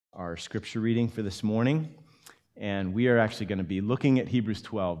our scripture reading for this morning. And we are actually going to be looking at Hebrews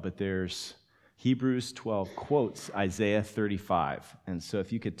 12, but there's Hebrews 12 quotes Isaiah 35. And so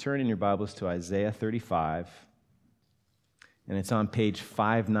if you could turn in your Bibles to Isaiah 35, and it's on page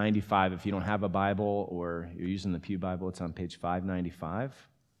 595. If you don't have a Bible or you're using the Pew Bible, it's on page 595.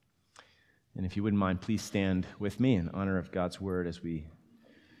 And if you wouldn't mind, please stand with me in honor of God's word as we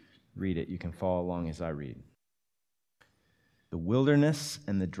read it. You can follow along as I read. The wilderness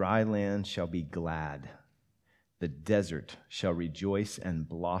and the dry land shall be glad. The desert shall rejoice and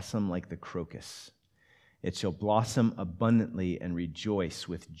blossom like the crocus. It shall blossom abundantly and rejoice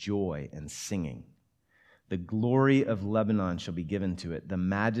with joy and singing. The glory of Lebanon shall be given to it, the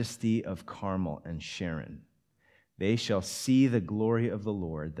majesty of Carmel and Sharon. They shall see the glory of the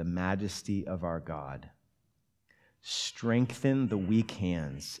Lord, the majesty of our God. Strengthen the weak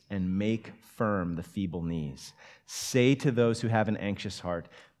hands and make firm the feeble knees. Say to those who have an anxious heart,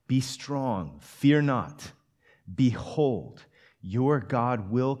 be strong, fear not. Behold, your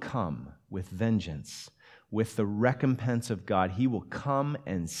God will come with vengeance. With the recompense of God, he will come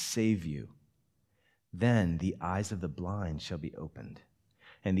and save you. Then the eyes of the blind shall be opened,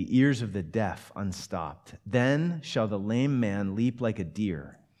 and the ears of the deaf unstopped. Then shall the lame man leap like a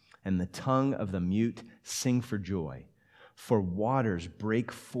deer, and the tongue of the mute sing for joy. For waters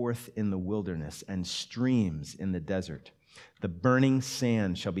break forth in the wilderness, and streams in the desert. The burning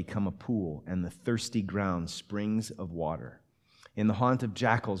sand shall become a pool, and the thirsty ground springs of water. In the haunt of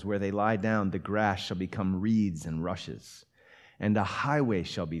jackals where they lie down, the grass shall become reeds and rushes. And a highway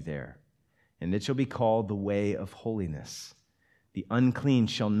shall be there, and it shall be called the way of holiness. The unclean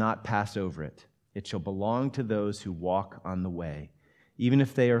shall not pass over it. It shall belong to those who walk on the way. Even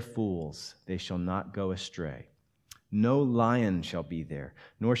if they are fools, they shall not go astray. No lion shall be there,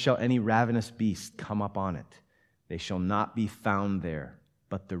 nor shall any ravenous beast come up on it. They shall not be found there,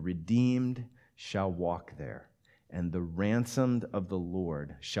 but the redeemed shall walk there. And the ransomed of the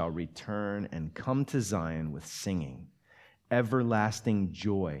Lord shall return and come to Zion with singing. Everlasting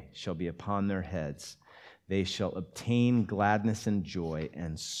joy shall be upon their heads. They shall obtain gladness and joy,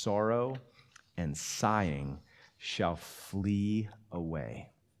 and sorrow and sighing shall flee away.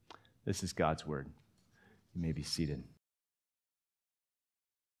 This is God's word. You may be seated.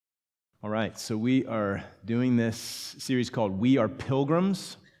 All right, so we are doing this series called We Are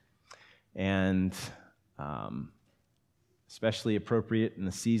Pilgrims, and especially appropriate in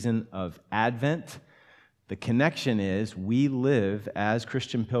the season of Advent. The connection is we live as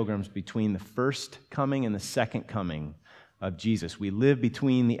Christian pilgrims between the first coming and the second coming of Jesus. We live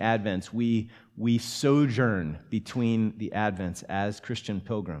between the Advents. We sojourn between the Advents as Christian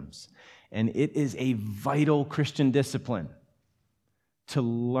pilgrims. And it is a vital Christian discipline to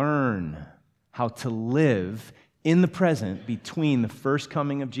learn how to live in the present between the first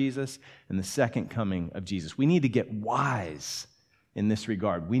coming of Jesus and the second coming of Jesus. We need to get wise in this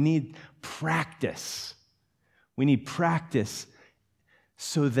regard. We need practice. We need practice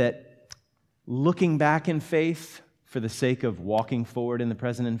so that looking back in faith for the sake of walking forward in the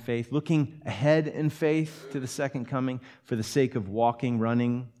present in faith, looking ahead in faith to the second coming for the sake of walking,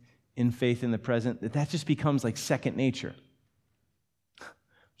 running in faith in the present, that just becomes like second nature,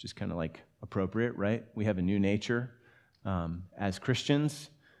 which is kind of like appropriate, right? We have a new nature as Christians.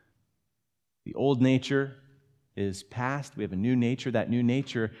 The old nature is past. We have a new nature. That new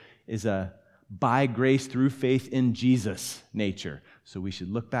nature is a by grace through faith in Jesus nature. So we should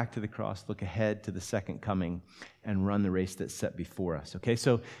look back to the cross, look ahead to the second coming, and run the race that's set before us. Okay,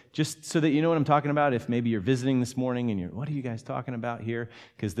 so just so that you know what I'm talking about, if maybe you're visiting this morning and you're, what are you guys talking about here?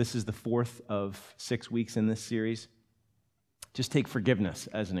 Because this is the fourth of 6 weeks in this series. Just take forgiveness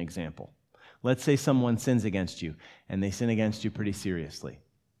as an example. Let's say someone sins against you, and they sin against you pretty seriously.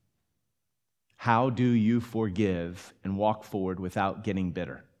 How do you forgive and walk forward without getting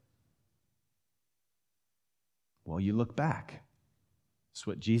bitter? Well, you look back. That's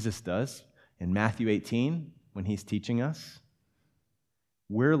what Jesus does in Matthew 18 when he's teaching us.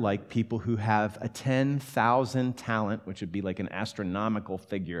 We're like people who have a 10,000 talent, which would be like an astronomical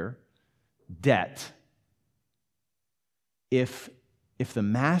figure, debt. If the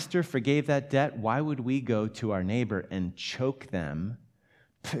master forgave that debt, why would we go to our neighbor and choke them,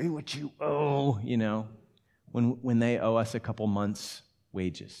 pay what you owe, when they owe us a couple months'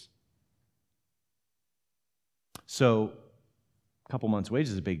 wages? So a couple months'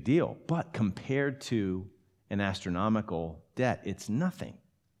 wages is a big deal, but compared to an astronomical debt, it's nothing,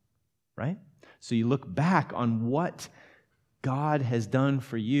 right? So you look back on what God has done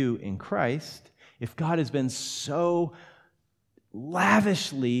for you in Christ. If God has been so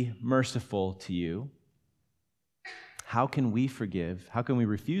lavishly merciful to you, how can we forgive? How can we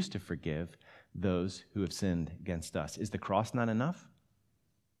refuse to forgive those who have sinned against us? Is the cross not enough?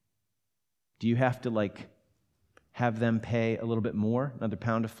 Do you have to have them pay a little bit more, another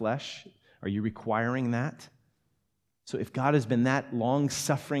pound of flesh? Are you requiring that? So if God has been that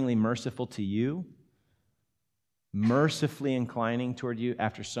long-sufferingly merciful to you, mercifully inclining toward you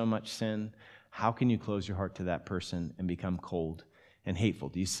after so much sin, how can you close your heart to that person and become cold and hateful?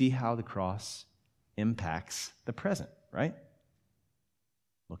 Do you see how the cross impacts the present, right?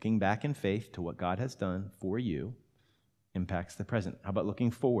 Looking back in faith to what God has done for you impacts the present. How about looking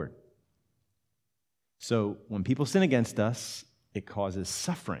forward? So when people sin against us, it causes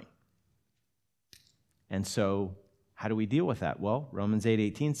suffering. And so how do we deal with that? Well, Romans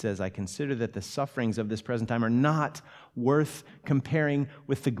 8:18 says, I consider that the sufferings of this present time are not worth comparing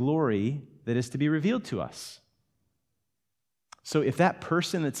with the glory that is to be revealed to us. So if that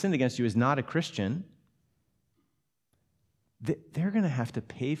person that sinned against you is not a Christian, they're going to have to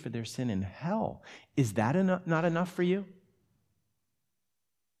pay for their sin in hell. Is that not enough for you?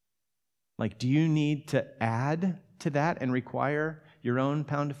 Do you need to add to that and require your own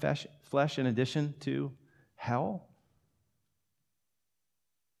pound of flesh in addition to hell?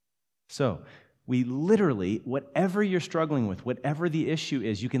 So, we literally, whatever you're struggling with, whatever the issue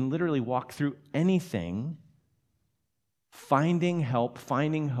is, you can literally walk through anything, finding help,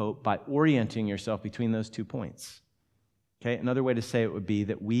 finding hope by orienting yourself between those 2 points. Okay, another way to say it would be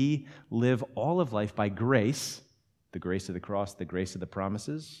that we live all of life by grace, the grace of the cross, the grace of the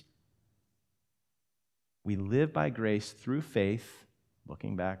promises. We live by grace through faith,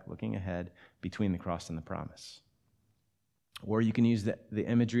 looking back, looking ahead, between the cross and the promise. Or you can use the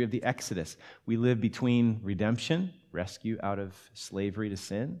imagery of the Exodus. We live between redemption, rescue out of slavery to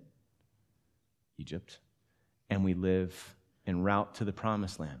sin, Egypt, and we live en route to the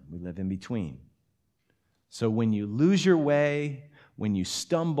promised land. We live in between. So when you lose your way, when you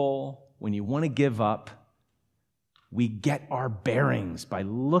stumble, when you want to give up, we get our bearings by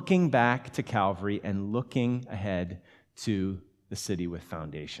looking back to Calvary and looking ahead to the city with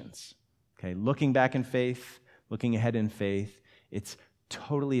foundations. Okay, looking back in faith, looking ahead in faith, it's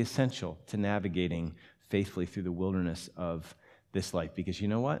totally essential to navigating faithfully through the wilderness of this life. Because you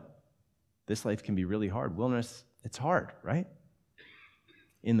know what? This life can be really hard. Wilderness, it's hard, right?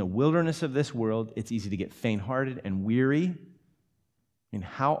 In the wilderness of this world, it's easy to get faint-hearted and weary. And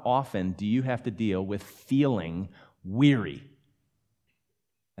how often do you have to deal with feeling weary?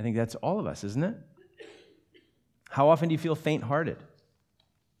 I think that's all of us, isn't it? How often do you feel faint-hearted?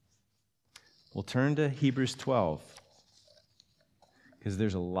 We'll turn to Hebrews 12, because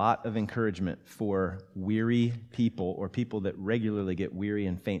there's a lot of encouragement for weary people or people that regularly get weary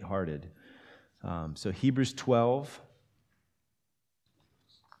and faint-hearted. So Hebrews 12,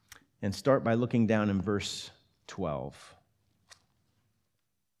 and start by looking down in verse 12.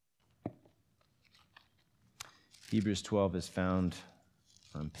 Hebrews 12 is found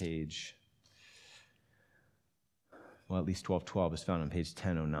on page, at least 1212 is found on page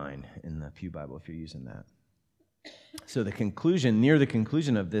 1009 in the Pew Bible if you're using that. So near the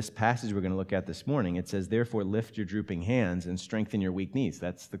conclusion of this passage we're going to look at this morning, it says, therefore lift your drooping hands and strengthen your weak knees.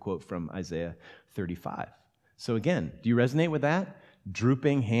 That's the quote from Isaiah 35. So again, do you resonate with that?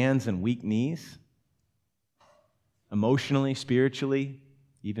 Drooping hands and weak knees? Emotionally, spiritually,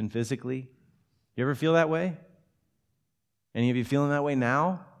 even physically? You ever feel that way? Any of you feeling that way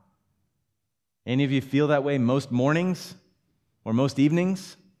now? Any of you feel that way most mornings or most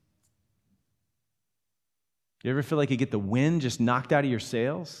evenings? You ever feel like you get the wind just knocked out of your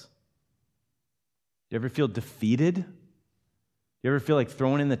sails? You ever feel defeated? You ever feel like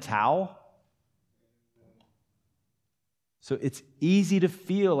throwing in the towel? So it's easy to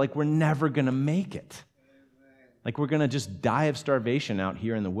feel like we're never going to make it. Like we're going to just die of starvation out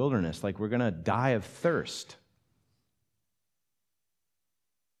here in the wilderness. Like we're going to die of thirst.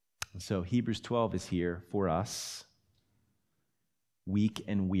 And so Hebrews 12 is here for us, weak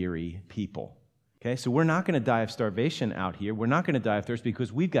and weary people. Okay, so we're not going to die of starvation out here. We're not going to die of thirst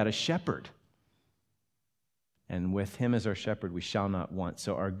because we've got a shepherd. And with him as our shepherd, we shall not want.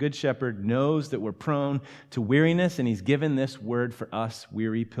 So our good shepherd knows that we're prone to weariness, and he's given this word for us,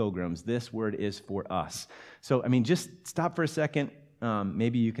 weary pilgrims. This word is for us. So, just stop for a second.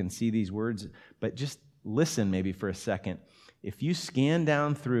 Maybe you can see these words, but just listen maybe for a second. If you scan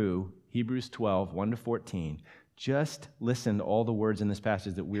down through Hebrews 12, 1 to 14, just listen to all the words in this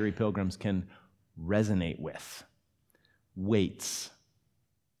passage that weary pilgrims can resonate with. Weights,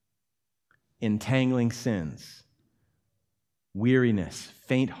 entangling sins, weariness,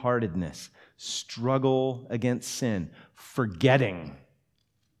 faint-heartedness, struggle against sin, forgetting,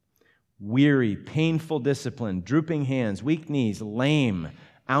 weary, painful discipline, drooping hands, weak knees, lame,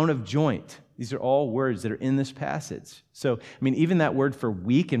 out of joint. These are all words that are in this passage. So, even that word for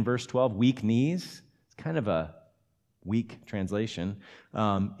weak in verse 12, weak knees, it's kind of a weak translation.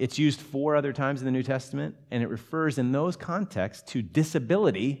 It's used 4 other times in the New Testament, and it refers in those contexts to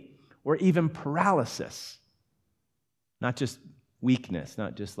disability or even paralysis. Not just weakness,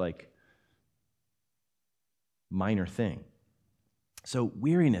 not just like minor thing. So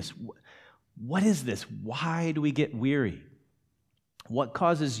weariness, what is this? Why do we get weary? What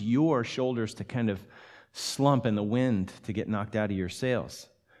causes your shoulders to kind of slump and the wind to get knocked out of your sails?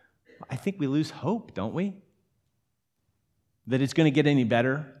 I think we lose hope, don't we? That it's going to get any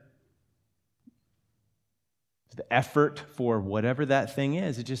better. The effort for whatever that thing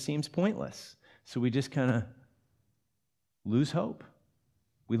is, it just seems pointless. So we just kind of lose hope.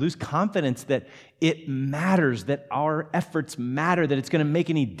 We lose confidence that it matters, that our efforts matter, that it's going to make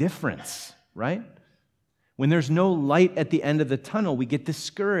any difference, right? When there's no light at the end of the tunnel, we get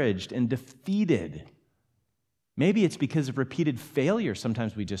discouraged and defeated. Maybe it's because of repeated failure.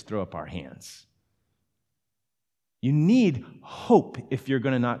 Sometimes we just throw up our hands. You need hope if you're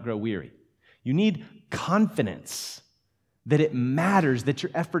going to not grow weary. You need confidence that it matters, that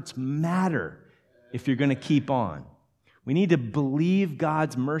your efforts matter if you're going to keep on. We need to believe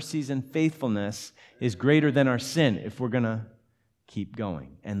God's mercies and faithfulness is greater than our sin if we're going to keep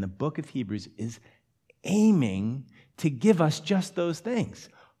going. And the book of Hebrews is aiming to give us just those things: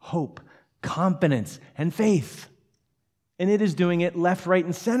 hope, confidence, and faith. And it is doing it left, right,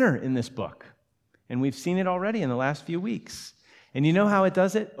 and center in this book. And we've seen it already in the last few weeks. And you know how it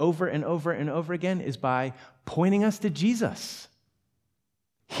does it over and over and over again is by pointing us to Jesus.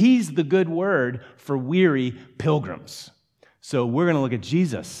 He's the good word for weary pilgrims. So we're going to look at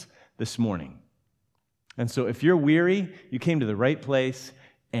Jesus this morning. And so if you're weary, you came to the right place,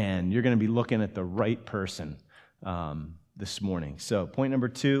 and you're going to be looking at the right person this morning. So point number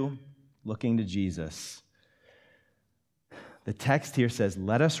 2, looking to Jesus. The text here says,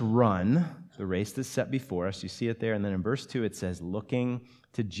 let us run the race that's set before us. You see it there. And then in verse 2, it says, looking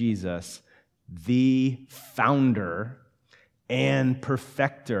to Jesus, the founder and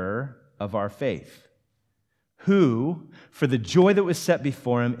perfecter of our faith, who, for the joy that was set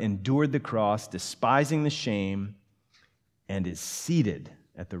before him, endured the cross, despising the shame, and is seated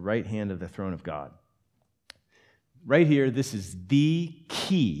at the right hand of the throne of God. Right here, this is the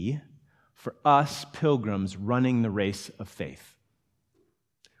key for us pilgrims running the race of faith.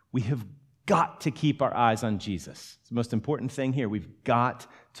 We have got to keep our eyes on Jesus. It's the most important thing here. We've got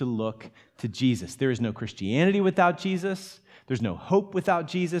to look to Jesus. There is no Christianity without Jesus. There's no hope without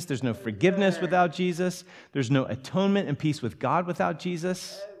Jesus. There's no forgiveness without Jesus. There's no atonement and peace with God without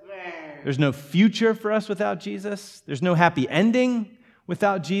Jesus. There's no future for us without Jesus. There's no happy ending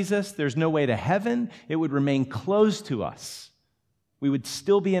without Jesus. There's no way to heaven. It would remain closed to us. We would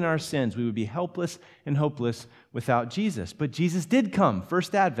still be in our sins. We would be helpless and hopeless without Jesus. But Jesus did come,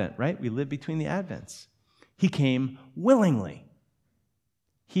 first Advent, right? We live between the Advents. He came willingly.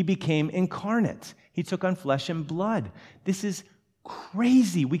 He became incarnate. He took on flesh and blood. This is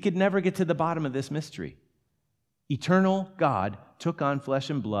crazy. We could never get to the bottom of this mystery. Eternal God took on flesh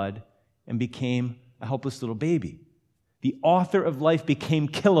and blood and became a helpless little baby. The author of life became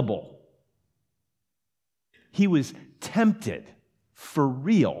killable. He was tempted for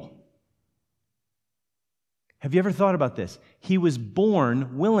real. Have you ever thought about this? He was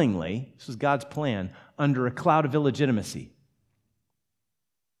born willingly, this was God's plan, under a cloud of illegitimacy.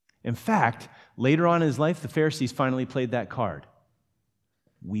 In fact, later on in his life, the Pharisees finally played that card.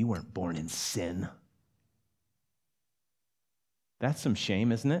 We weren't born in sin. That's some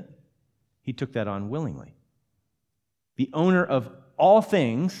shame, isn't it? He took that on willingly. The owner of all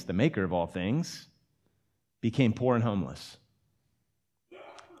things, the maker of all things, became poor and homeless.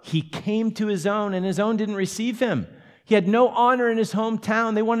 He came to his own, and his own didn't receive him. He had no honor in his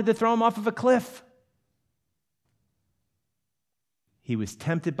hometown. They wanted to throw him off of a cliff. He was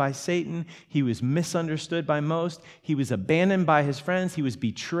tempted by Satan. He was misunderstood by most. He was abandoned by his friends. He was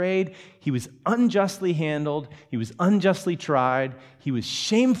betrayed. He was unjustly handled. He was unjustly tried. He was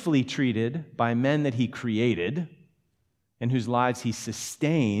shamefully treated by men that he created and whose lives he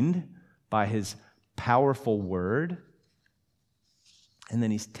sustained by his powerful word. And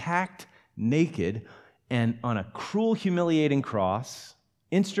then he's tacked naked and on a cruel, humiliating cross,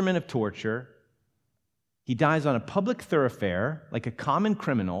 instrument of torture. He dies on a public thoroughfare like a common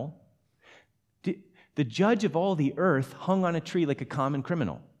criminal. The judge of all the earth hung on a tree like a common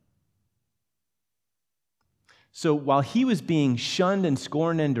criminal. So while he was being shunned and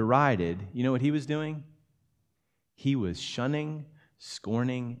scorned and derided, you know what he was doing? He was shunning,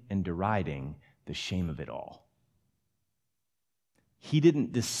 scorning and deriding the shame of it all. He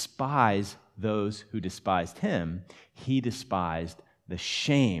didn't despise those who despised him. He despised the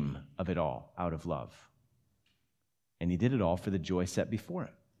shame of it all out of love. And he did it all for the joy set before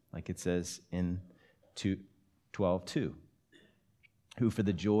him, like it says in 12:2. Who for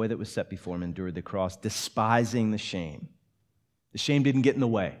the joy that was set before him endured the cross, despising the shame. The shame didn't get in the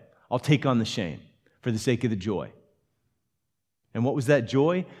way. I'll take on the shame for the sake of the joy. And what was that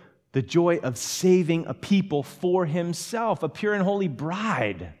joy? The joy of saving a people for himself, a pure and holy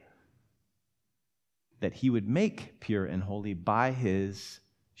bride that he would make pure and holy by his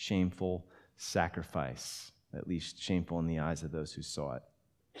shameful sacrifice, at least shameful in the eyes of those who saw it.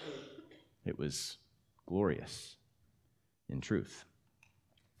 It was glorious in truth.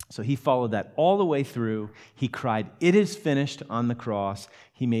 So he followed that all the way through. He cried, "It is finished," on the cross.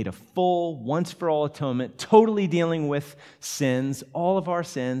 He made a full, once-for-all atonement, totally dealing with sins, all of our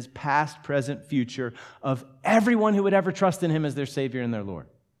sins, past, present, future, of everyone who would ever trust in him as their Savior and their Lord.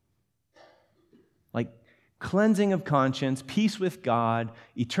 Like cleansing of conscience, peace with God,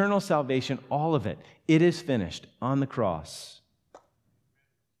 eternal salvation, all of it. It is finished on the cross.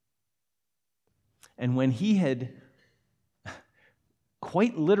 And when he had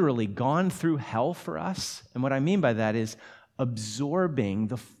quite literally gone through hell for us, and what I mean by that is absorbing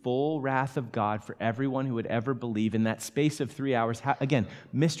the full wrath of God for everyone who would ever believe in that space of 3 hours. Again,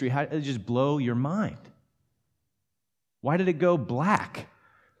 mystery, how did it just blow your mind? Why did it go black?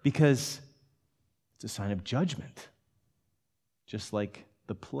 Because it's a sign of judgment, just like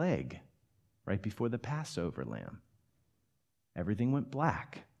the plague right before the Passover lamb. Everything went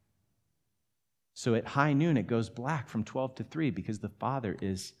black. So at high noon, it goes black from 12 to 3 because the Father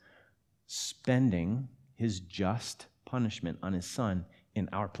is spending his just punishment on his Son in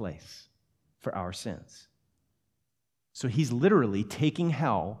our place for our sins. So he's literally taking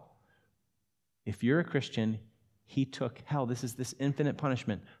hell. If you're a Christian, he took hell. This is this infinite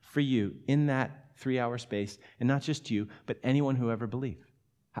punishment for you in that 3-hour space, and not just you, but anyone who ever believed.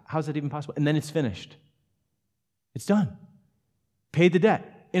 How's that even possible? And then it's finished. It's done. Paid the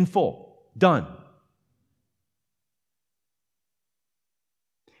debt in full. Done.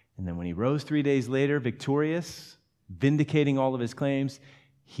 And then when he rose 3 days later, victorious, vindicating all of his claims,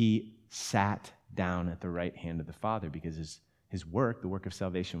 he sat down at the right hand of the Father because his work, the work of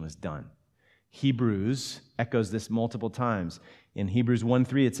salvation, was done. Hebrews echoes this multiple times. In Hebrews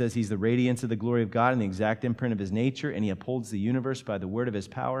 1:3, it says he's the radiance of the glory of God and the exact imprint of his nature, and he upholds the universe by the word of his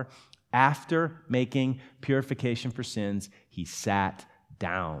power. After making purification for sins, he sat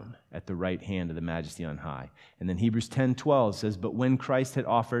down at the right hand of the Majesty on high. And then Hebrews 10:12 says, "But when Christ had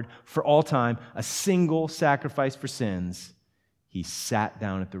offered for all time a single sacrifice for sins, he sat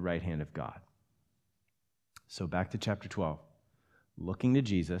down at the right hand of God." So back to chapter 12. Looking to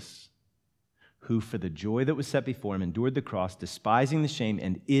Jesus, who for the joy that was set before him endured the cross, despising the shame,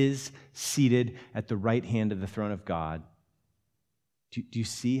 and is seated at the right hand of the throne of God. Do you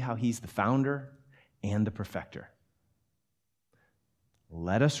see how he's the founder and the perfecter?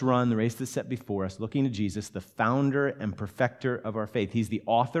 Let us run the race that's set before us, looking to Jesus, the founder and perfecter of our faith. He's the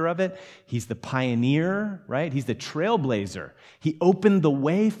author of it. He's the pioneer, right? He's the trailblazer. He opened the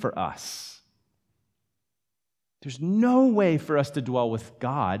way for us. There's no way for us to dwell with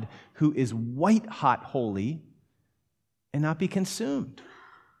God, who is white-hot holy, and not be consumed.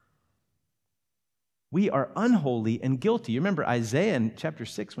 We are unholy and guilty. You remember Isaiah in chapter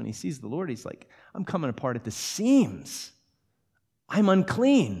 6, when he sees the Lord, he's like, "I'm coming apart at the seams. I'm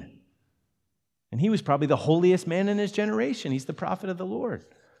unclean." And he was probably the holiest man in his generation. He's the prophet of the Lord.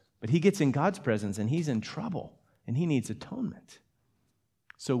 But he gets in God's presence and he's in trouble and he needs atonement.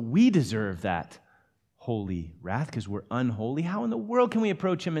 So we deserve that holy wrath because we're unholy. How in the world can we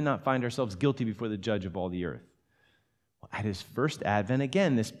approach him and not find ourselves guilty before the judge of all the earth? Well, at his first advent,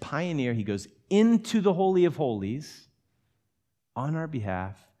 again, this pioneer, he goes into the Holy of Holies on our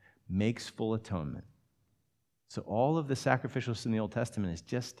behalf, makes full atonement. So all of the sacrificials in the Old Testament it's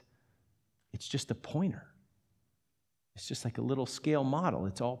just a pointer. It's just like a little scale model.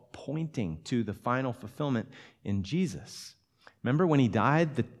 It's all pointing to the final fulfillment in Jesus. Remember when he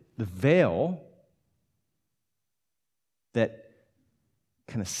died, the veil that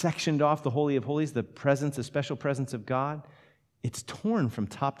kind of sectioned off the Holy of Holies, the special presence of God, it's torn from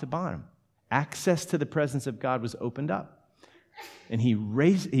top to bottom. Access to the presence of God was opened up. And he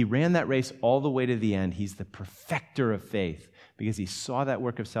ran that race all the way to the end. He's the perfecter of faith because he saw that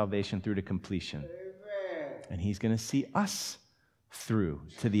work of salvation through to completion. Amen. And he's going to see us through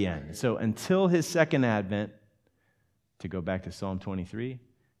to the end. So until his second advent, to go back to Psalm 23,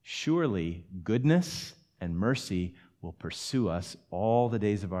 surely goodness and mercy will pursue us all the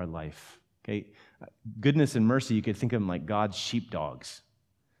days of our life. Okay? Goodness and mercy, you could think of them like God's sheepdogs.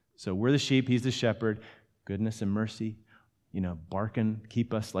 So we're the sheep, he's the shepherd. Goodness and mercy, barking,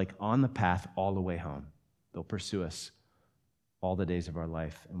 keep us like on the path all the way home. They'll pursue us all the days of our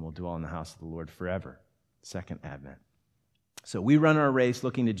life, and we'll dwell in the house of the Lord forever. Second Advent. So we run our race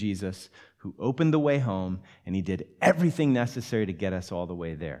looking to Jesus, who opened the way home, and he did everything necessary to get us all the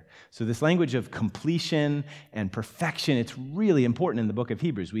way there. So this language of completion and perfection, it's really important in the book of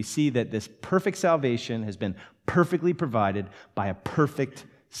Hebrews. We see that this perfect salvation has been perfectly provided by a perfect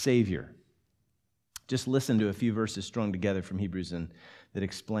Savior. Just listen to a few verses strung together from Hebrews that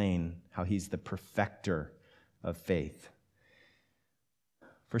explain how he's the perfecter of faith.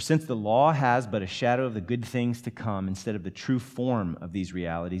 For since the law has but a shadow of the good things to come instead of the true form of these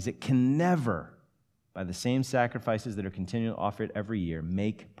realities, it can never, by the same sacrifices that are continually offered every year,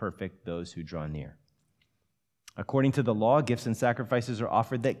 make perfect those who draw near. According to the law, gifts and sacrifices are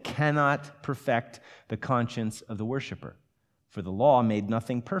offered that cannot perfect the conscience of the worshiper, for the law made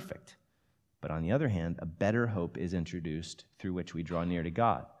nothing perfect. But on the other hand, a better hope is introduced through which we draw near to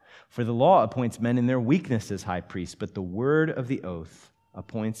God. For the law appoints men in their weakness as high priests, but the word of the oath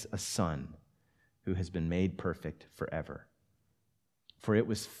appoints a son who has been made perfect forever. For it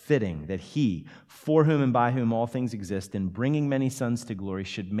was fitting that he, for whom and by whom all things exist, in bringing many sons to glory,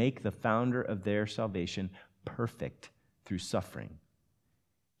 should make the founder of their salvation perfect through suffering.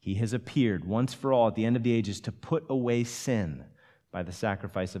 He has appeared once for all at the end of the ages to put away sin by the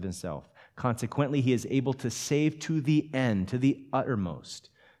sacrifice of himself. Consequently, he is able to save to the end, to the uttermost,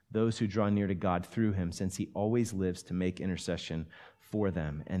 those who draw near to God through him, since he always lives to make intercession for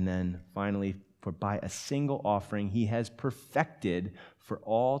them. And then finally, for by a single offering, he has perfected for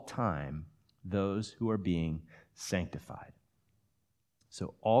all time those who are being sanctified.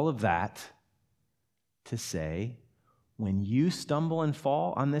 So all of that to say, when you stumble and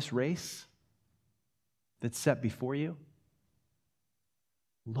fall on this race that's set before you,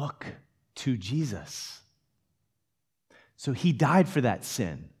 look to Jesus. So he died for that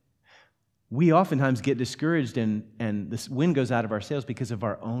sin. We oftentimes get discouraged and this wind goes out of our sails because of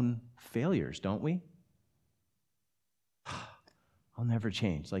our own failures, don't we? I'll never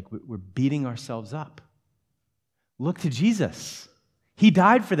change. Like we're beating ourselves up. Look to Jesus. He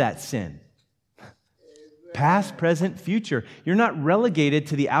died for that sin. Past, present, future. You're not relegated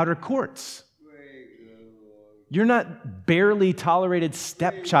to the outer courts. You're not barely tolerated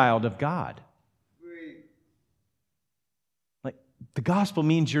stepchild of God. The gospel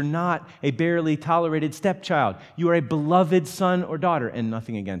means you're not a barely tolerated stepchild. You are a beloved son or daughter, and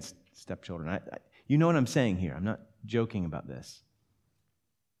nothing against stepchildren. You know what I'm saying here. I'm not joking about this.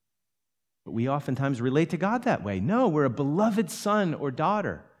 But we oftentimes relate to God that way. No, we're a beloved son or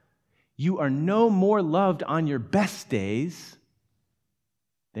daughter. You are no more loved on your best days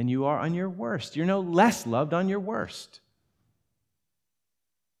than you are on your worst. You're no less loved on your worst.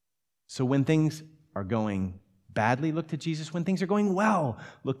 So when things are going badly, look to Jesus. When things are going well,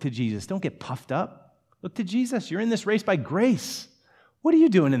 look to Jesus. Don't get puffed up. Look to Jesus. You're in this race by grace. What are you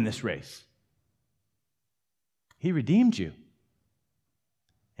doing in this race? He redeemed you,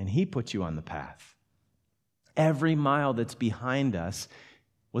 and he put you on the path. Every mile that's behind us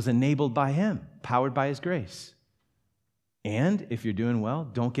was enabled by him, powered by his grace. And if you're doing well,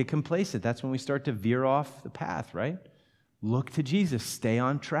 don't get complacent. That's when we start to veer off the path, right? Look to Jesus. Stay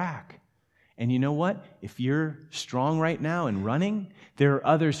on track. And you know what? If you're strong right now and running, there are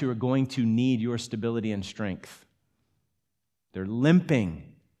others who are going to need your stability and strength. They're limping,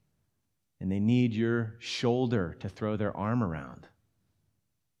 and they need your shoulder to throw their arm around.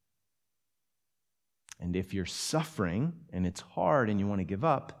 And if you're suffering and it's hard and you want to give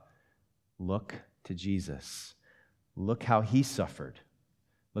up, look to Jesus. Look how he suffered.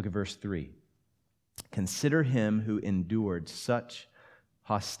 Look at verse 3. Consider him who endured such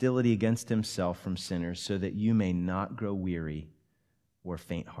hostility against himself from sinners, so that you may not grow weary or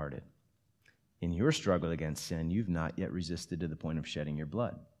faint-hearted. In your struggle against sin, you've not yet resisted to the point of shedding your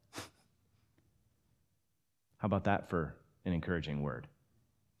blood. How about that for an encouraging word?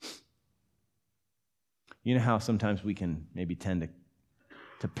 You know how sometimes we can maybe tend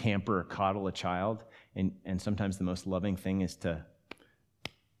to pamper or coddle a child, and sometimes the most loving thing is to,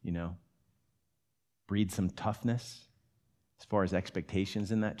 breed some toughness as far as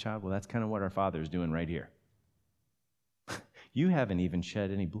expectations in that child? Well, that's kind of what our Father is doing right here. You haven't even shed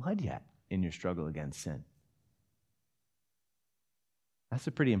any blood yet in your struggle against sin. That's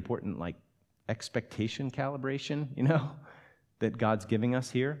a pretty important, expectation calibration, that God's giving us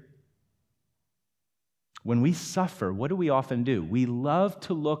here. When we suffer, what do we often do? We love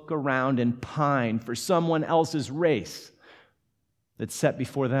to look around and pine for someone else's race that's set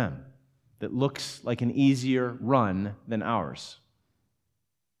before them, that looks like an easier run than ours.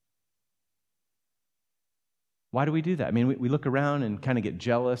 Why do we do that? I mean, we look around and kind of get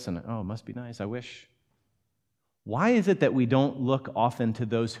jealous and, oh, it must be nice, I wish. Why is it that we don't look often to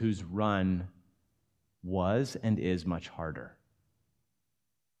those whose run was and is much harder?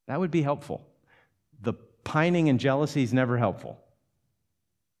 That would be helpful. The pining and jealousy is never helpful.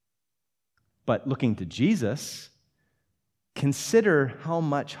 But looking to Jesus, consider how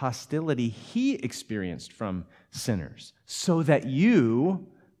much hostility he experienced from sinners, so that you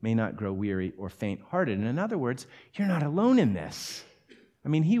may not grow weary or faint-hearted. In other words, you're not alone in this. I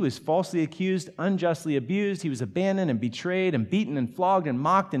mean, he was falsely accused, unjustly abused. He was abandoned and betrayed and beaten and flogged and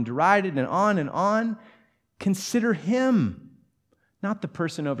mocked and derided and on and on. Consider him, not the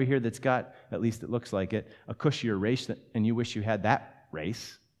person over here that's got, at least it looks like it, a cushier race and you wish you had that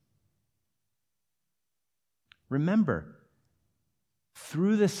race. Remember,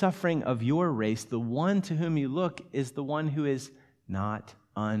 through the suffering of your race, the one to whom you look is the one who is not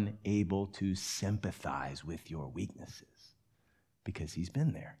unable to sympathize with your weaknesses, because he's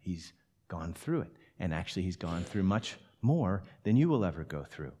been there. He's gone through it. And actually, he's gone through much more than you will ever go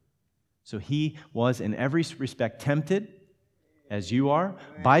through. So he was in every respect tempted, as you are,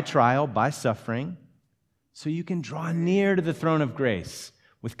 by trial, by suffering, so you can draw near to the throne of grace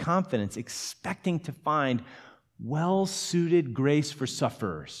with confidence, expecting to find well-suited grace for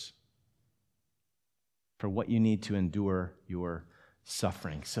sufferers, for what you need to endure your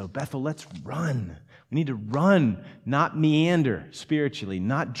suffering. So Bethel, let's run. We need to run, not meander spiritually,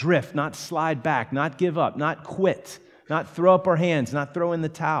 not drift, not slide back, not give up, not quit, not throw up our hands, not throw in the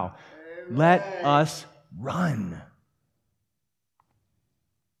towel. Let us run.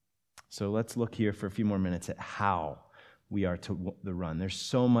 So let's look here for a few more minutes at how we are to the run. There's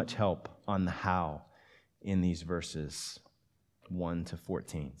so much help on the how in these verses 1 to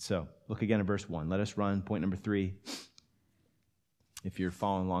 14. So look again at verse 1. Let us run. Point number 3. If you're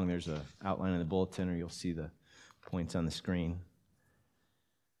following along, there's an outline in the bulletin, or you'll see the points on the screen.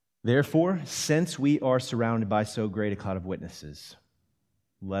 Therefore, since we are surrounded by so great a cloud of witnesses,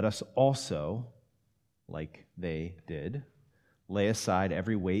 let us also, like they did, lay aside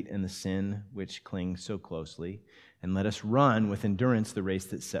every weight and the sin which clings so closely, and let us run with endurance the race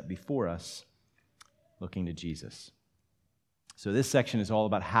that's set before us, looking to Jesus. So this section is all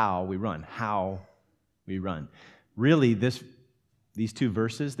about how we run. Really, these two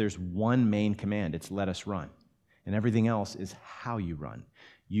verses, there's one main command. It's let us run. And everything else is how you run.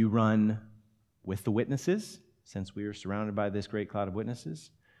 You run with the witnesses, since we are surrounded by this great cloud of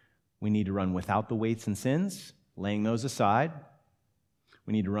witnesses. We need to run without the weights and sins, laying those aside.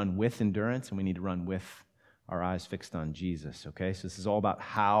 We need to run with endurance, and we need to run with our eyes fixed on Jesus, okay? So this is all about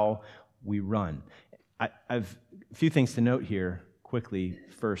how we run. I've a few things to note here quickly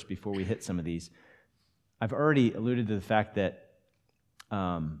first before we hit some of these. I've already alluded to the fact that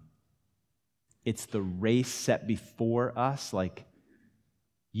it's the race set before us. Like,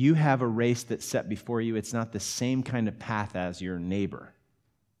 you have a race that's set before you. It's not the same kind of path as your neighbor.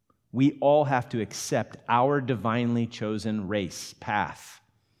 We all have to accept our divinely chosen race path.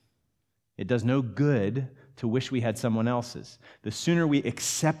 It does no good to wish we had someone else's. The sooner we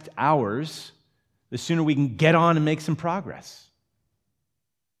accept ours, the sooner we can get on and make some progress.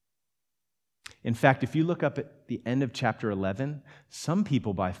 In fact, if you look up at the end of chapter 11, some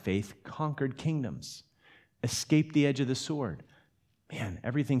people by faith conquered kingdoms, escaped the edge of the sword. Man,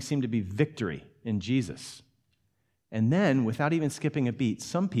 everything seemed to be victory in Jesus. And then, without even skipping a beat,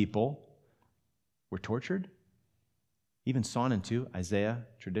 some people were tortured, even sawn in two. Isaiah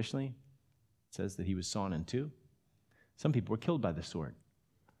traditionally says that he was sawn in two. Some people were killed by the sword.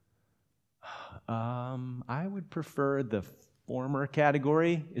 I would prefer the former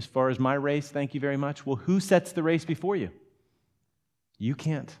category as far as my race. Thank you very much. Well, who sets the race before you? You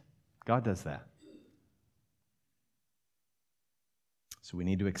can't. God does that. So we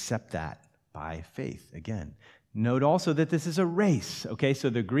need to accept that by faith. Again, note also that this is a race. Okay, so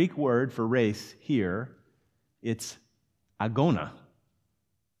the Greek word for race here, it's agona.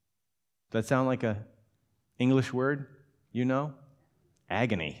 Does that sound like an English word? You know?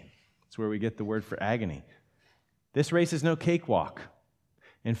 Agony. That's where we get the word for agony. This race is no cakewalk.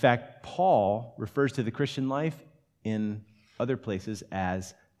 In fact, Paul refers to the Christian life in other places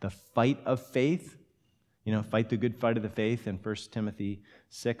as the fight of faith. You know, fight the good fight of the faith in 1 Timothy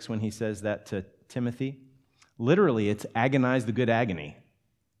 6 when he says that to Timothy. Literally, it's agonize the good agony.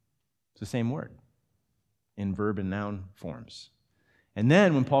 It's the same word in verb and noun forms. And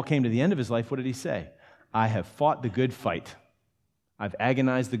then when Paul came to the end of his life, what did he say? I have fought the good fight. I've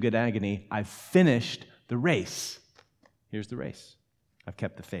agonized the good agony. I've finished the race. Here's the race. I've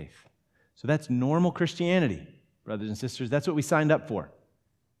kept the faith. So that's normal Christianity, brothers and sisters. That's what we signed up for.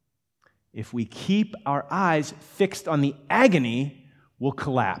 If we keep our eyes fixed on the agony, we'll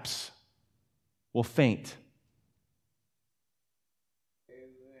collapse. We'll faint.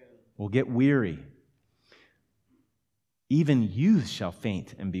 We'll get weary. Even youth shall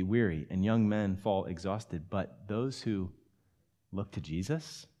faint and be weary, and young men fall exhausted. But those who look to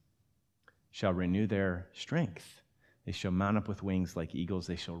Jesus shall renew their strength. They shall mount up with wings like eagles.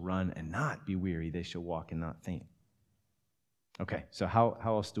 They shall run and not be weary. They shall walk and not faint. Okay, so how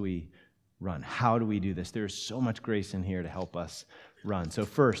else do we run? How do we do this? There's so much grace in here to help us run. So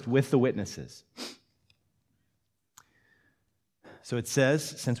first, with the witnesses. So it says,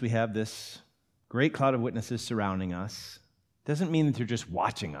 since we have this great cloud of witnesses surrounding us, doesn't mean that they're just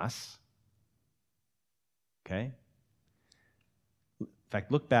watching us. Okay? In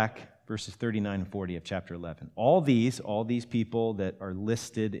fact, look back verses 39 and 40 of chapter 11. All these people that are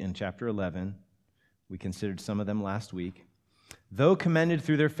listed in chapter 11, we considered some of them last week, though commended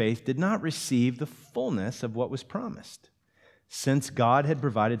through their faith, did not receive the fullness of what was promised, since God had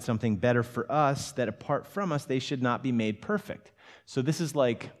provided something better for us, that apart from us they should not be made perfect. So this is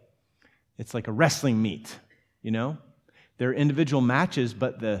it's like a wrestling meet, you know? There are individual matches,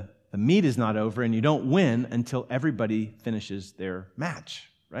 but the meet is not over, and you don't win until everybody finishes their match,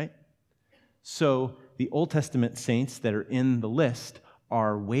 right? So the Old Testament saints that are in the list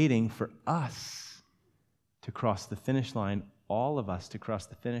are waiting for us to cross the finish line, all of us to cross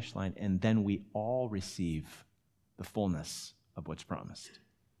the finish line, and then we all receive the fullness of what's promised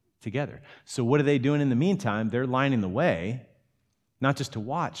together. So what are they doing in the meantime? They're lining the way, not just to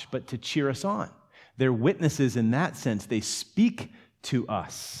watch, but to cheer us on. They're witnesses in that sense. They speak to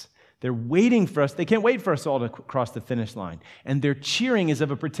us. They're waiting for us. They can't wait for us all to cross the finish line. And their cheering is of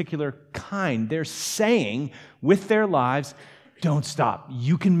a particular kind. They're saying with their lives, don't stop.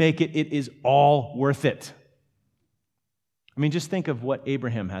 You can make it. It is all worth it. I mean, just think of what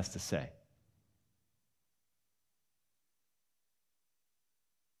Abraham has to say.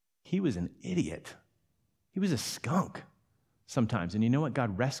 He was an idiot. He was a skunk sometimes. And you know what?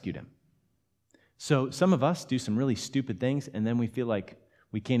 God rescued him. So some of us do some really stupid things, and then we feel like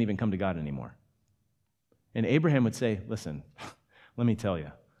we can't even come to God anymore. And Abraham would say, listen, let me tell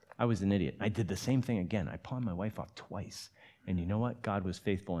you, I was an idiot. I did the same thing again. I pawned my wife off twice. And you know what? God was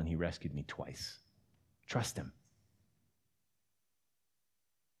faithful, and he rescued me twice. Trust him.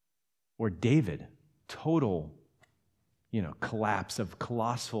 Or David, total, collapse of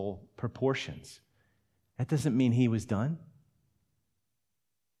colossal proportions. That doesn't mean he was done.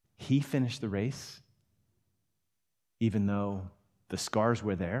 He finished the race, even though the scars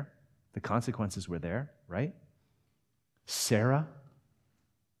were there, the consequences were there, right? Sarah,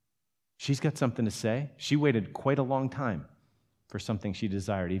 she's got something to say. She waited quite a long time for something she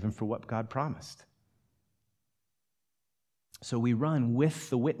desired, even for what God promised. So we run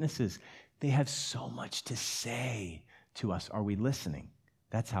with the witnesses. They have so much to say to us. Are we listening?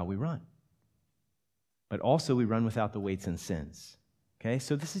 That's how we run. But also we run without the weights and sins. Okay,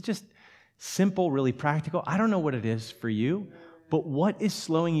 so this is just simple, really practical. I don't know what it is for you, but what is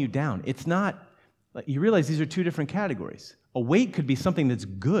slowing you down? It's not, you realize these are two different categories. A weight could be something that's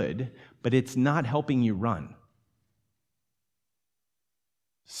good, but it's not helping you run.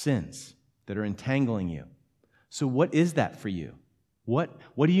 Sins that are entangling you. So what is that for you? What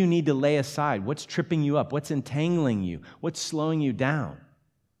do you need to lay aside? What's tripping you up? What's entangling you? What's slowing you down?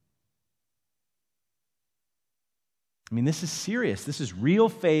 I mean, this is serious. This is real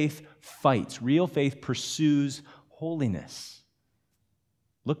faith fights. Real faith pursues holiness.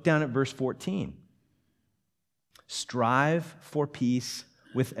 Look down at verse 14. Strive for peace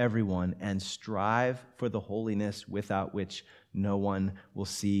with everyone and strive for the holiness without which no one will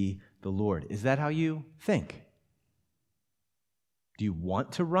see the Lord. Is that how you think? Do you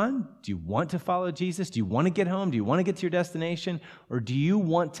want to run? Do you want to follow Jesus? Do you want to get home? Do you want to get to your destination? Or do you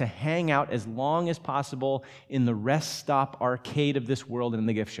want to hang out as long as possible in the rest stop arcade of this world and in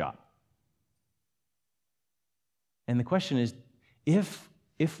the gift shop? And the question is, if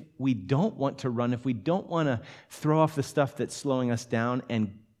we don't want to run, if we don't want to throw off the stuff that's slowing us down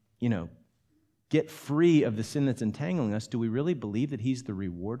and, get free of the sin that's entangling us, do we really believe that he's the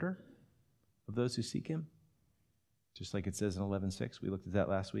rewarder of those who seek him? Just like it says in 11:6, we looked at that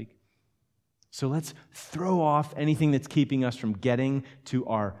last week. So let's throw off anything that's keeping us from getting to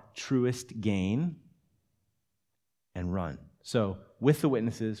our truest gain and run. So with the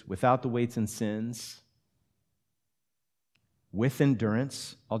witnesses, without the weights and sins, with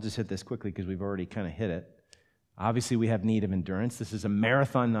endurance. I'll just hit this quickly because we've already kind of hit it. Obviously, we have need of endurance. This is a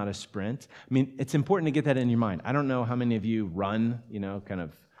marathon, not a sprint. I mean, it's important to get that in your mind. I don't know how many of you run, kind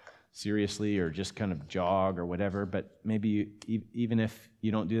of seriously or just kind of jog or whatever, but maybe even if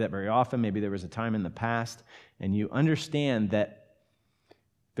you don't do that very often, maybe there was a time in the past, and you understand that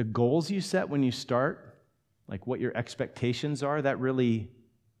the goals you set when you start, like what your expectations are, that really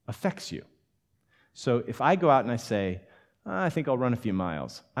affects you. So if I go out and I say, I think I'll run a few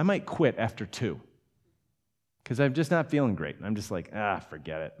miles, I might quit after 2. Because I'm just not feeling great. I'm just like,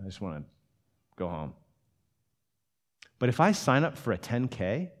 forget it. I just want to go home. But if I sign up for a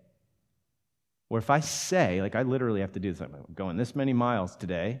 10K, or if I say, like I literally have to do this, I'm going this many miles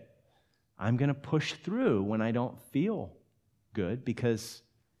today, I'm going to push through when I don't feel good because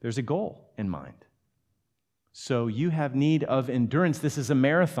there's a goal in mind. So you have need of endurance. This is a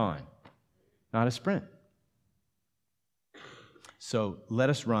marathon, not a sprint. So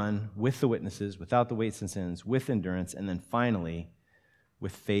let us run with the witnesses, without the weights and sins, with endurance, and then finally,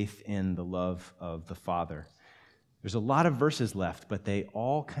 with faith in the love of the Father. There's a lot of verses left, but they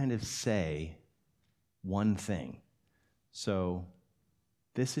all kind of say one thing. So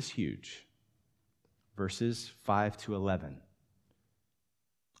this is huge. Verses 5 to 11.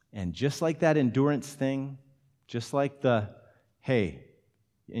 And just like that endurance thing, just like hey,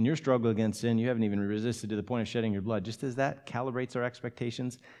 in your struggle against sin, you haven't even resisted to the point of shedding your blood. Just as that calibrates our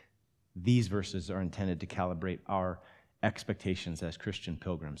expectations, these verses are intended to calibrate our expectations as Christian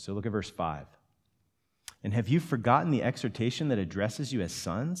pilgrims. So look at verse 5. And have you forgotten the exhortation that addresses you as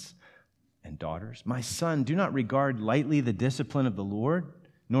sons and daughters? My son, do not regard lightly the discipline of the Lord,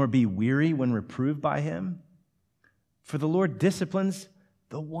 nor be weary when reproved by him. For the Lord disciplines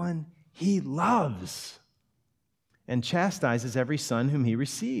the one he loves, and chastises every son whom he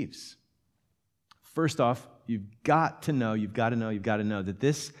receives. First off, you've got to know that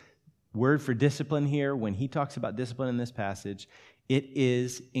this word for discipline here, when he talks about discipline in this passage, it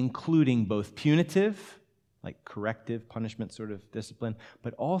is including both punitive, like corrective, punishment sort of discipline,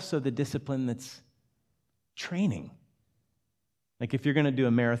 but also the discipline that's training. Like if you're going to do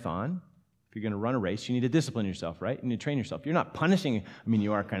a marathon, if you're going to run a race, you need to discipline yourself, right? You need to train yourself. You're not punishing,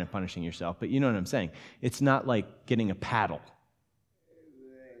 you are kind of punishing yourself, but you know what I'm saying. It's not like getting a paddle.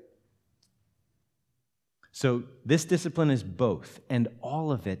 So this discipline is both, and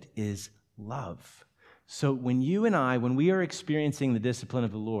all of it is love. So when you and I, when we are experiencing the discipline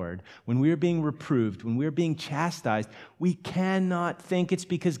of the Lord, when we are being reproved, when we are being chastised, we cannot think it's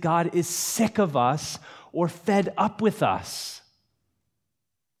because God is sick of us or fed up with us.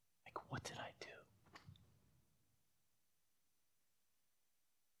 What did I do?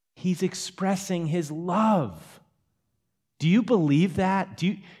 He's expressing his love. Do you believe that?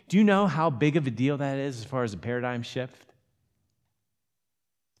 Do you know how big of a deal that is as far as a paradigm shift?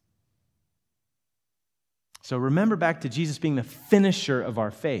 So remember back to Jesus being the finisher of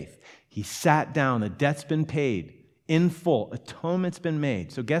our faith. He sat down, the debt's been paid in full, atonement's been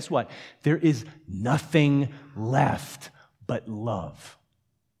made. So guess what? There is nothing left but love.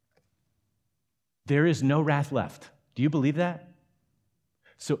 There is no wrath left. Do you believe that?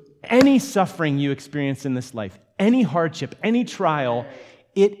 So any suffering you experience in this life, any hardship, any trial,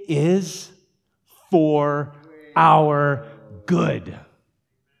 it is for our good.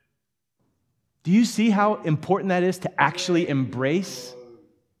 Do you see how important that is to actually embrace?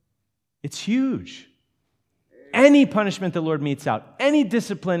 It's huge. Any punishment the Lord metes out, any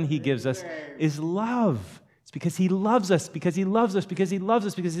discipline he gives us is love. It's because he loves us, because he loves us, because he loves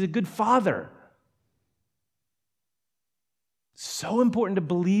us, because he's a good father. So important to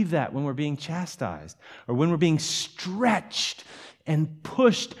believe that when we're being chastised or when we're being stretched and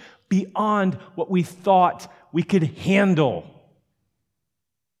pushed beyond what we thought we could handle.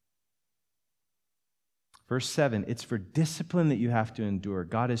 Verse 7, it's for discipline that you have to endure.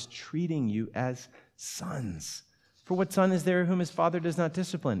 God is treating you as sons. For what son is there whom his father does not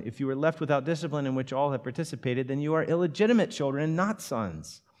discipline? If you are left without discipline in which all have participated, then you are illegitimate children and not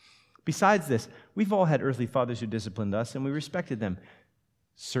sons. Besides this, we've all had earthly fathers who disciplined us, and we respected them.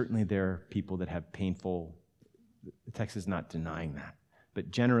 Certainly there are people that have painful, the text is not denying that. But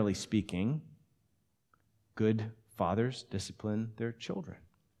generally speaking, good fathers discipline their children.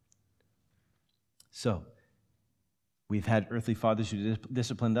 So, we've had earthly fathers who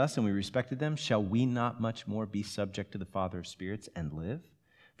disciplined us, and we respected them. Shall we not much more be subject to the Father of spirits and live?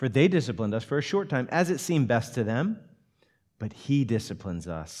 For they disciplined us for a short time, as it seemed best to them, but he disciplines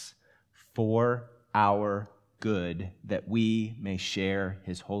us for our good, that we may share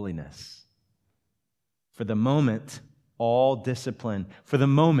his holiness. For the moment, all discipline, for the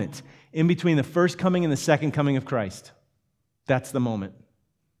moment, in between the first coming and the second coming of Christ, That's the moment.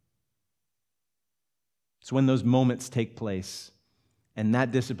 It's when those moments take place. And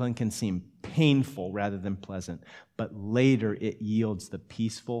that discipline can seem painful rather than pleasant. But later it yields the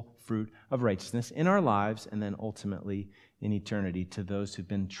peaceful fruit of righteousness in our lives and then ultimately in eternity to those who've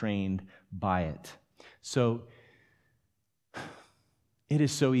been trained by it. So it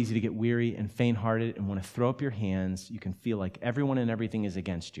is so easy to get weary and faint-hearted and want to throw up your hands. You can feel like everyone and everything is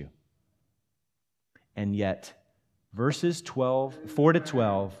against you. And yet, verses 4 to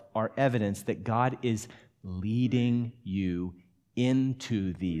 12 are evidence that God is leading you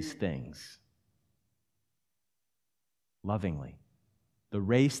into these things lovingly. The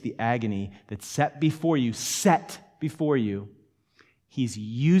race, the agony that's set before you, He's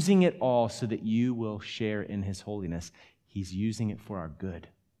using it all so that you will share in His holiness. He's using it for our good.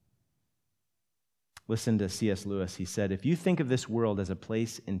 Listen to C.S. Lewis. He said, if you think of this world as a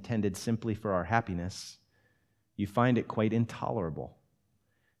place intended simply for our happiness, you find it quite intolerable.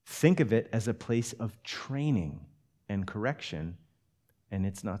 Think of it as a place of training and correction, and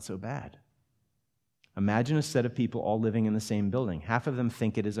it's not so bad. Imagine a set of people all living in the same building. Half of them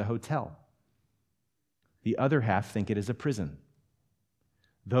think it is a hotel. The other half think it is a prison.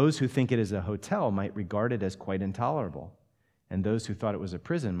 Those who think it is a hotel might regard it as quite intolerable, and those who thought it was a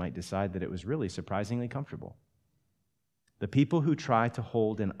prison might decide that it was really surprisingly comfortable. The people who try to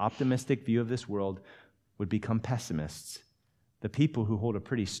hold an optimistic view of this world would become pessimists. The people who hold a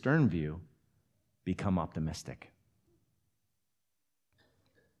pretty stern view become optimistic.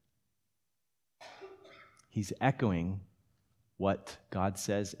 He's echoing what God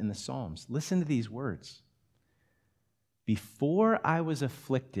says in the Psalms. Listen to these words. Before I was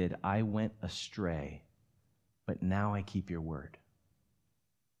afflicted, I went astray, but now I keep your word.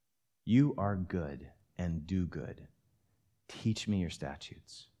 You are good and do good. Teach me your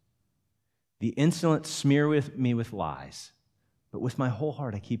statutes. The insolent smear me with lies, but with my whole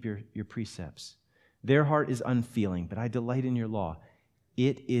heart I keep your precepts. Their heart is unfeeling, but I delight in your law.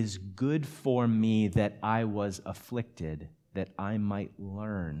 It is good for me that I was afflicted, that I might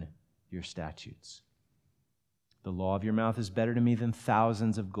learn your statutes. The law of your mouth is better to me than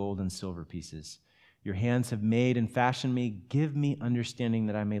thousands of gold and silver pieces. Your hands have made and fashioned me. Give me understanding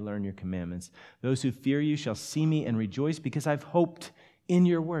that I may learn your commandments. Those who fear you shall see me and rejoice because I've hoped in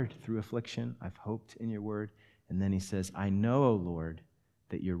your word. Through affliction, I've hoped in your word. And then he says, I know, O Lord,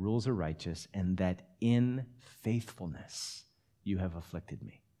 that your rules are righteous and that in faithfulness you have afflicted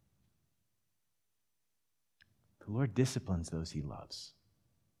me. The Lord disciplines those he loves.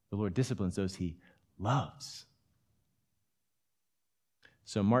 The Lord disciplines those he loves.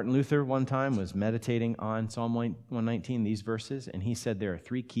 So Martin Luther one time was meditating on Psalm 119, these verses, and he said there are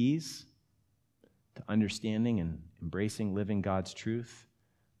 3 keys to understanding and embracing living God's truth: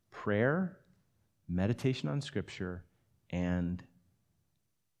 prayer, meditation on Scripture, and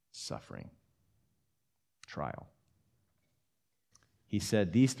suffering, trial. He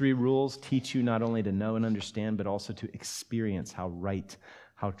said, these 3 rules teach you not only to know and understand, but also to experience how right,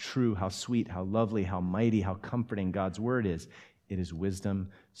 how true, how sweet, how lovely, how mighty, how comforting God's word is. It is wisdom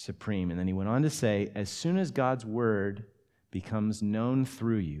supreme. And then he went on to say, as soon as God's word becomes known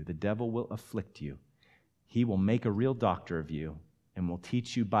through you, the devil will afflict you. He will make a real doctor of you and will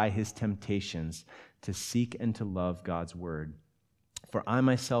teach you by his temptations to seek and to love God's word. For I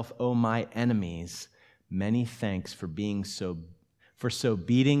myself owe my enemies many thanks for so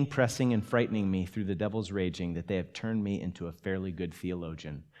beating, pressing, and frightening me through the devil's raging, that they have turned me into a fairly good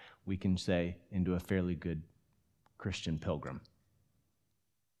theologian. We can say into a fairly good Christian pilgrim.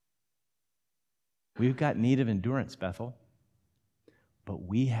 We've got need of endurance, Bethel, but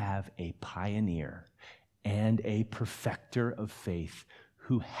we have a pioneer and a perfecter of faith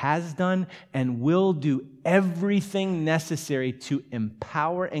who has done and will do everything necessary to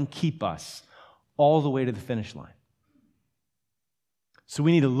empower and keep us all the way to the finish line. So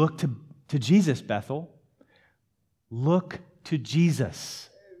we need to look to Jesus, Bethel. Look to Jesus.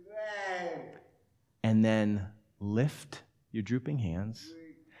 And then lift your drooping hands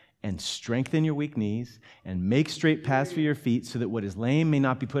and strengthen your weak knees and make straight paths for your feet so that what is lame may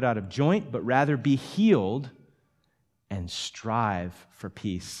not be put out of joint, but rather be healed, and strive for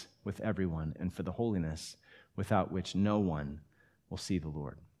peace with everyone and for the holiness without which no one will see the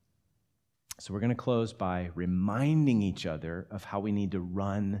Lord. So we're going to close by reminding each other of how we need to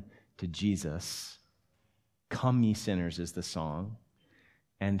run to Jesus. Come, ye sinners, is the song.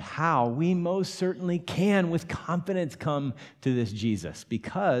 And how we most certainly can, with confidence, come to this Jesus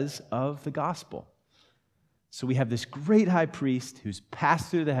because of the gospel. So we have this great high priest who's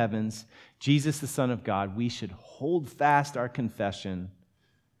passed through the heavens, Jesus, the Son of God. We should hold fast our confession.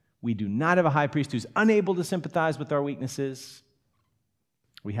 We do not have a high priest who's unable to sympathize with our weaknesses.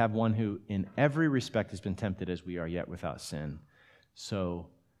 We have one who in every respect has been tempted as we are, yet without sin. So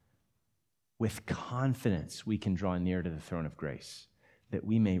with confidence we can draw near to the throne of grace, that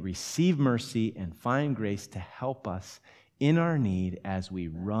we may receive mercy and find grace to help us in our need as we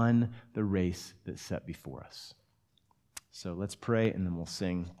run the race that's set before us. So let's pray, and then we'll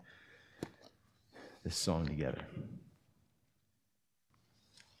sing this song together.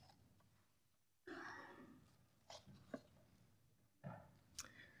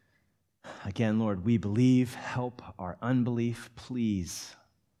 Again, Lord, we believe. Help our unbelief. Please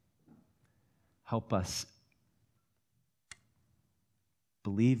help us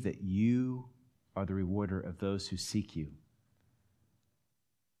believe that you are the rewarder of those who seek you,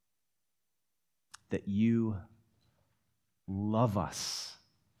 that you love us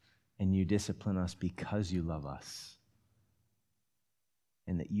and you discipline us because you love us,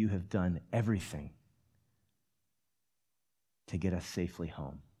 and that you have done everything to get us safely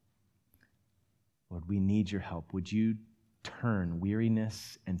home. Lord, we need your help. Would you turn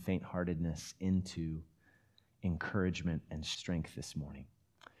weariness and faint-heartedness into encouragement and strength this morning?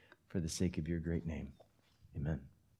 For the sake of your great name, amen.